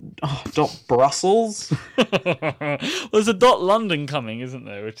 .brussels. Well, there's a .london coming, isn't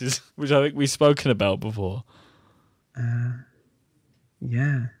there? Which I think we've spoken about before.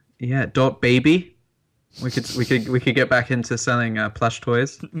 Yeah. .baby. We could get back into selling plush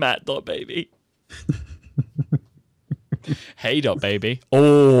toys. Matt.baby. Hey.baby.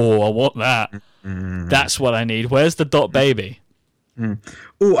 Oh, I want that. That's what I need. Where's the .baby?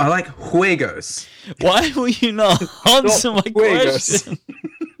 Oh, I like juegos. Why will you not answer my Juegos. question?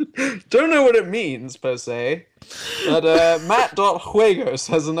 Don't know what it means per se, but Matt.juegos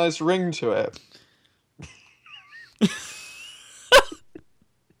has a nice ring to it.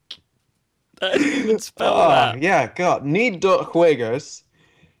 I didn't even spell that. Yeah, God. Need.juegos.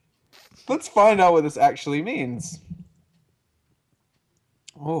 Let's find out what this actually means.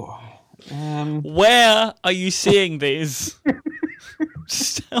 Oh. Where are you seeing these?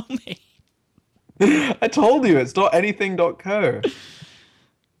 Just tell me. I told you, it's .anything.co.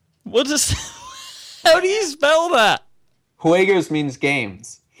 What does... How do you spell that? Juegos means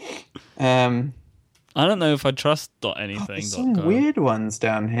games. I don't know if I trust .anything.co. There's some weird ones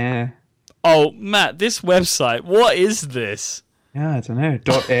down here. Oh, Matt, this website, what is this? Yeah, I don't know.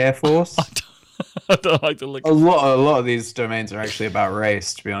 Air Force. I don't like the look. A lot of these domains are actually about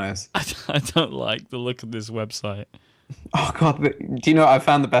race, to be honest. I don't like the look of this website. Oh God! Do you know? I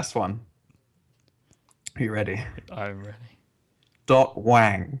found the best one. Are you ready? I'm ready.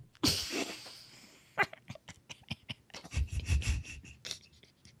 .wang.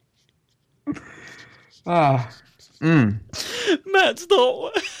 Matt's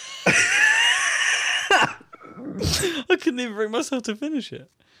not. I couldn't even bring myself to finish it.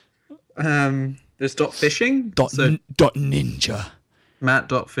 There's .fishing. Ninja.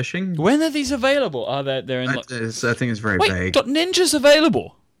 Matt.fishing. When are these available? Are they're in? I think it's very Wait, vague. Ninja's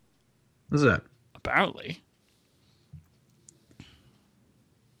available. Is it? Apparently.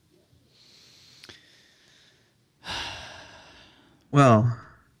 Well,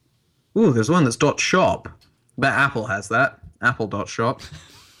 there's one that's .shop. Bet Apple has that. Apple.shop.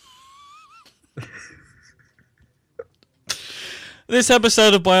 This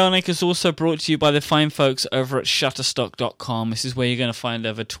episode of Bionic is also brought to you by the fine folks over at Shutterstock.com. This is where you're going to find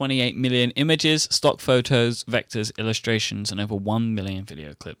over 28 million images, stock photos, vectors, illustrations, and over 1 million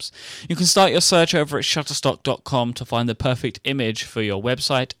video clips. You can start your search over at Shutterstock.com to find the perfect image for your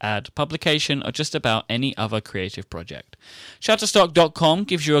website, ad, publication, or just about any other creative project. Shutterstock.com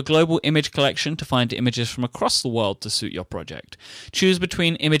gives you a global image collection to find images from across the world to suit your project. Choose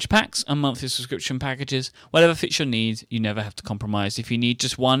between image packs and monthly subscription packages. Whatever fits your needs, you never have to compromise. If you need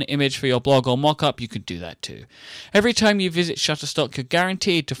just one image for your blog or mock-up, you could do that too. Every time you visit Shutterstock, you're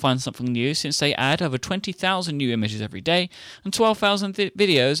guaranteed to find something new, since they add over 20,000 new images every day and 12,000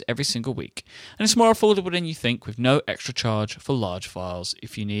 videos every single week. And it's more affordable than you think, with no extra charge for large files.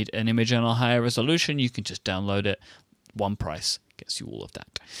 If you need an image on a higher resolution, you can just download it. One price gets you all of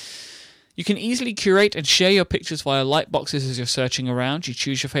that. You can easily curate and share your pictures via lightboxes as you're searching around. You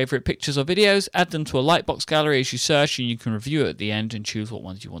choose your favorite pictures or videos, add them to a lightbox gallery as you search, and you can review it at the end and choose what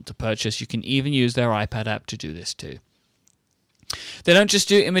ones you want to purchase. You can even use their iPad app to do this too. They don't just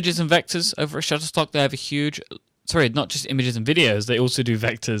do images and vectors over at Shutterstock. They have not just images and videos, they also do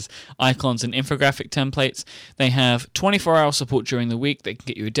vectors, icons, and infographic templates. They have 24-hour support during the week. They can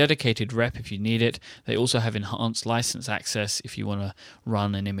get you a dedicated rep if you need it. They also have enhanced license access if you want to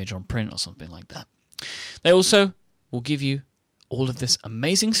run an image on print or something like that. They also will give you all of this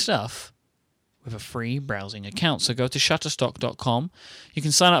amazing stuff with a free browsing account. So go to Shutterstock.com. You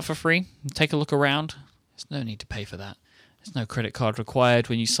can sign up for free and take a look around. There's no need to pay for that. There's no credit card required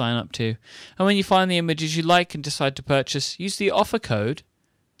when you sign up to. And when you find the images you like and decide to purchase, use the offer code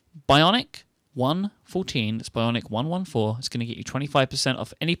BIONIC114. It's BIONIC114. It's going to get you 25%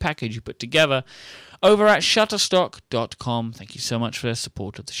 off any package you put together over at Shutterstock.com. Thank you so much for their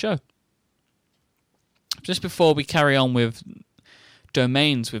support of the show. Just before we carry on with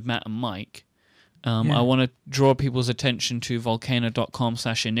domains with Matt and Mike, I want to draw people's attention to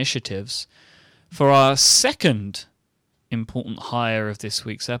volcano.com/initiatives for our second important hire of this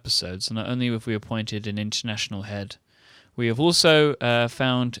week's episode. So not only have we appointed an international head, we have also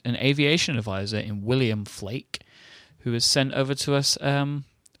found an aviation advisor in William Flake, who has sent over to us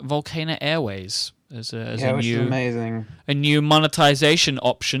Volcano Airways as which is amazing. A new monetization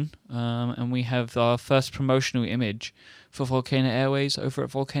option, and we have our first promotional image for Volcano Airways over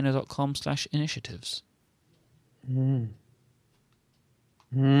at volcano.com/initiatives.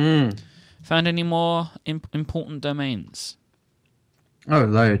 Found any more important domains? Oh,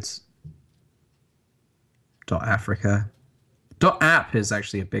 loads. .africa. .app is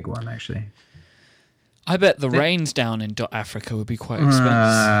actually a big one, actually. I bet the rains down in .africa would be quite expensive.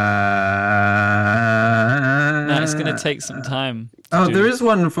 No, it's going to take some time. There is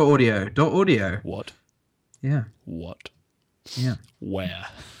one for audio. .audio. What? Yeah. What? Yeah. Where?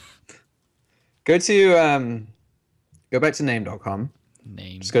 Go back to name.com.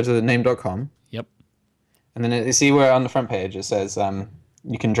 Just go to the name.com. Yep. And then you see where on the front page it says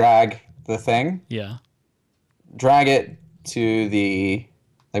you can drag the thing. Yeah. Drag it to the,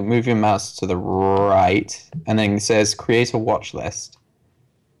 move your mouse to the right, and then it says create a watch list.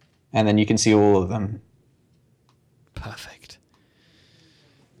 And then you can see all of them. Perfect.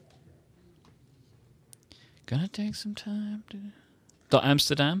 Gonna take some time to...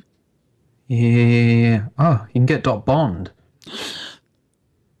 .amsterdam? Yeah. Oh, you can get .bond.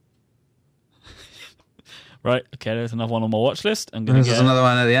 Right, okay, there's another one on my watch list. There's another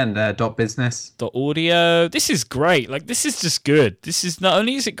one at the end, .business. .audio. This is great. This is just good. This is, not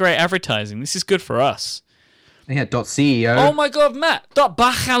only is it great advertising, this is good for us. Yeah, .ceo. Oh my god, Matt.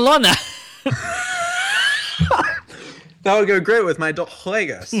 .barcelona. That would go great with my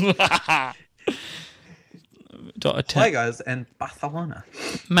 .juegos. Juegos and Barcelona.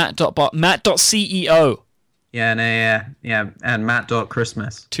 Matt.ceo. Yeah, and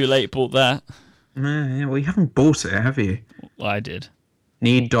Matt.Christmas. Too late, bought that. Well, you haven't bought it, have you? Well, I did.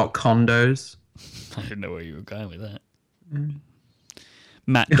 Need.condos. I didn't know where you were going with that.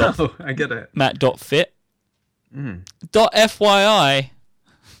 Oh, I get it. Matt.fit. .fyi.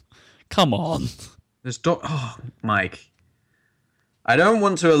 Come on. There's Oh, Mike. I don't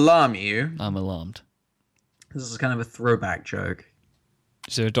want to alarm you. I'm alarmed. This is kind of a throwback joke.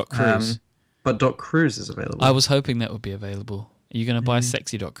 Is there a .cruise? But .cruise is available. I was hoping that would be available. Are you going to buy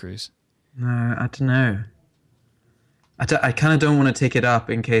sexy .cruise? No, I don't know. I kind of don't want to take it up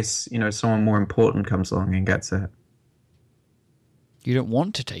in case, someone more important comes along and gets it. You don't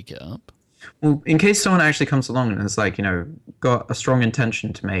want to take it up? Well, in case someone actually comes along and is got a strong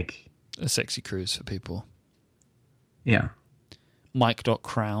intention to make... A sexy cruise for people. Yeah.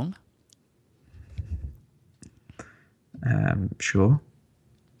 Mike.crown. Sure.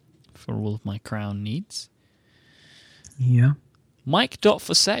 For all of my crown needs. Yeah. Mike Dot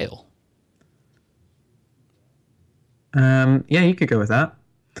for sale. Yeah, you could go with that.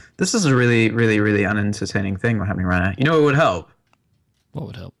 This is a really, really, really unentertaining thing happening right now. You know what would help? What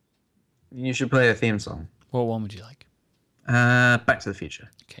would help? You should play a theme song. What one would you like? Back to the Future.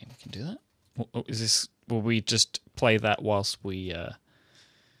 Okay, we can do that. Is this? Will we just play that whilst we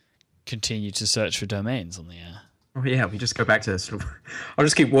continue to search for domains on the air? Oh yeah, we just go back to this. I'll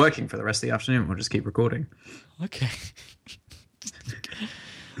just keep working for the rest of the afternoon. We'll just keep recording. Okay.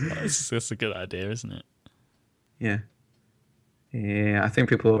 That's a good idea, isn't it? Yeah. Yeah, I think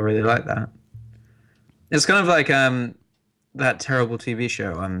people will really like that. It's kind of like that terrible TV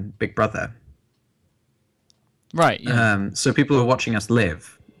show, Big Brother. Right. Yeah. So people are watching us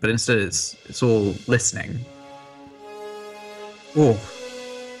live, but instead it's all listening. Oh.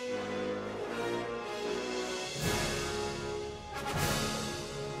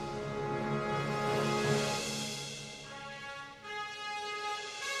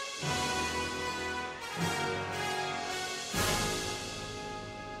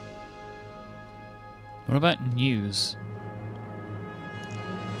 What about news?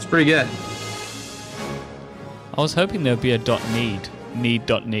 It's pretty good. I was hoping there'd be a .need. Need.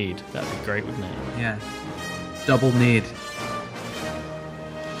 That'd be great, wouldn't it? Yeah. Double need.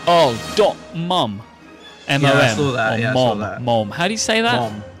 Oh, .mum. M-O-M. Yeah, I saw that. Or Yeah, I mom. saw that. Mom. How do you say that?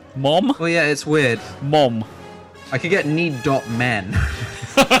 Mom. Mom? Well, yeah, it's weird. Mom. I could get need.men.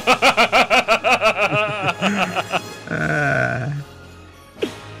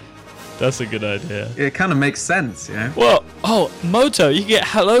 That's a good idea. It kind of makes sense, you know? Well, Moto. You can get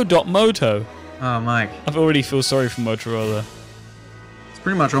hello.moto. Oh, Mike. I already feel sorry for Motorola. It's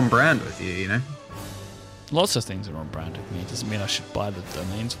pretty much on brand with you, you know? Lots of things are on brand with me. It doesn't mean I should buy the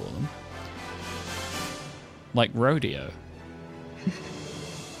domains for them. Like rodeo.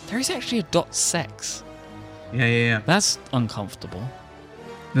 There is actually a .sex. Yeah. That's uncomfortable.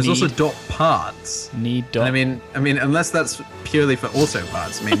 There's Need. also .parts. Need. I mean, unless that's purely for auto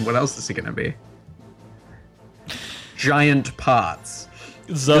parts. I mean, what else is it going to be? Giant parts.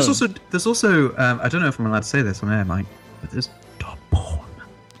 Zone. There's also I don't know if I'm allowed to say this on air, Mike, but there's .porn.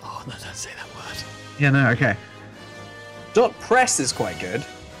 Oh no! Don't say that word. Yeah, no, okay. .press is quite good.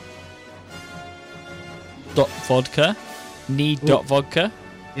 .vodka. Need. Ooh. .vodka.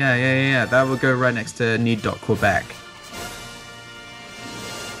 Yeah. That will go right next to need.quebec.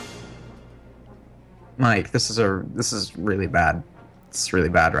 Mike, this is really bad. It's really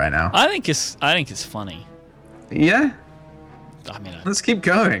bad right now. I think it's funny. Yeah? I mean, Let's keep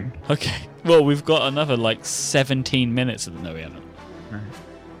going. okay. Well, we've got another 17 minutes of the. No, we haven't. Right.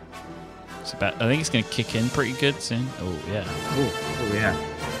 It's about. I think it's going to kick in pretty good soon. Oh yeah. Oh yeah.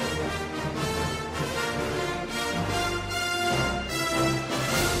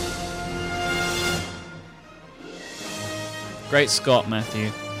 Great Scott, Matthew.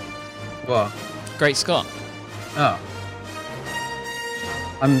 What? Great Scott. Oh.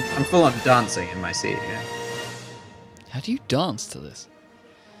 I'm full on dancing in my seat, yeah. How do you dance to this?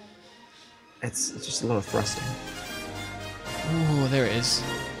 It's just a lot of thrusting. Oh, there it is.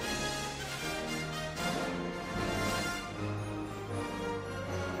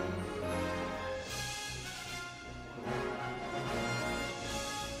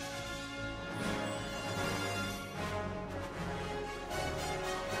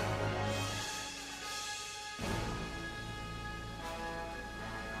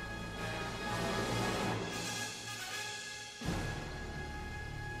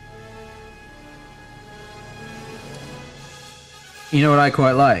 You know what I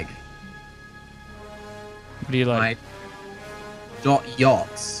quite like? What do you like? My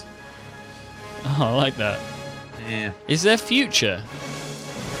yachts. Oh, I like that. Yeah. Is there future?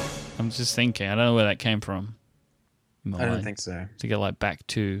 I'm just thinking. I don't know where that came from. In my I don't mind. think so. To get back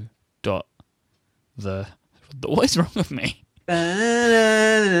to the. What is wrong with me?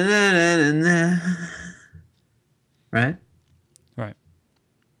 Right? Right.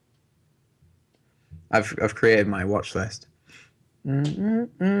 I've created my watch list.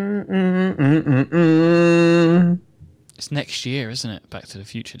 It's next year, isn't it? Back to the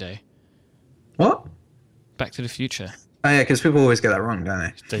Future Day. What? Back to the Future. Oh yeah, because people always get that wrong, don't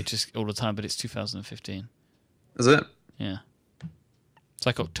they? They just all the time, but it's 2015. Is it? Yeah. It's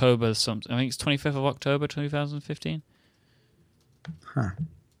like October something. I think it's 25th of October 2015. Huh.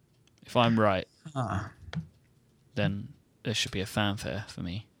 If I'm right, Ah. then there should be a fanfare for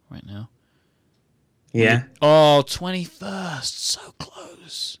me right now. Yeah. Oh, 21st. So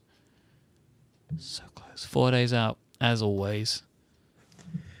close. So close. 4 days out, as always.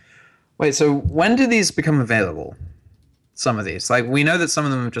 Wait, so when do these become available? Some of these. Like, we know that some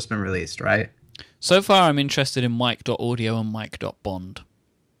of them have just been released, right? So far, I'm interested in Mike.audio and Mike.bond.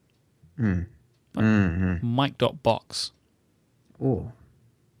 Mike.box. Oh.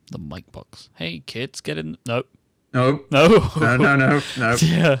 The mic box. Hey, kids, get in. Nope. Nope. No. No.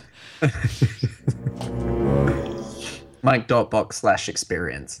 Yeah.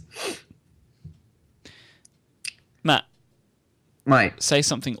 Mike.box/experience. Matt, Mike. say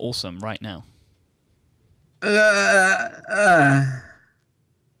something awesome right now.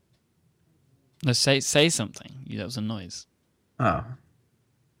 No, say something. That was a noise. Oh.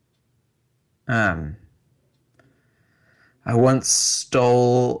 I once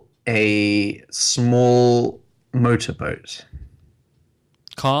stole a small motorboat.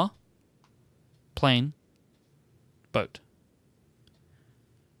 Car, plane, boat.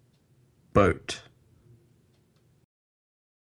 Boat.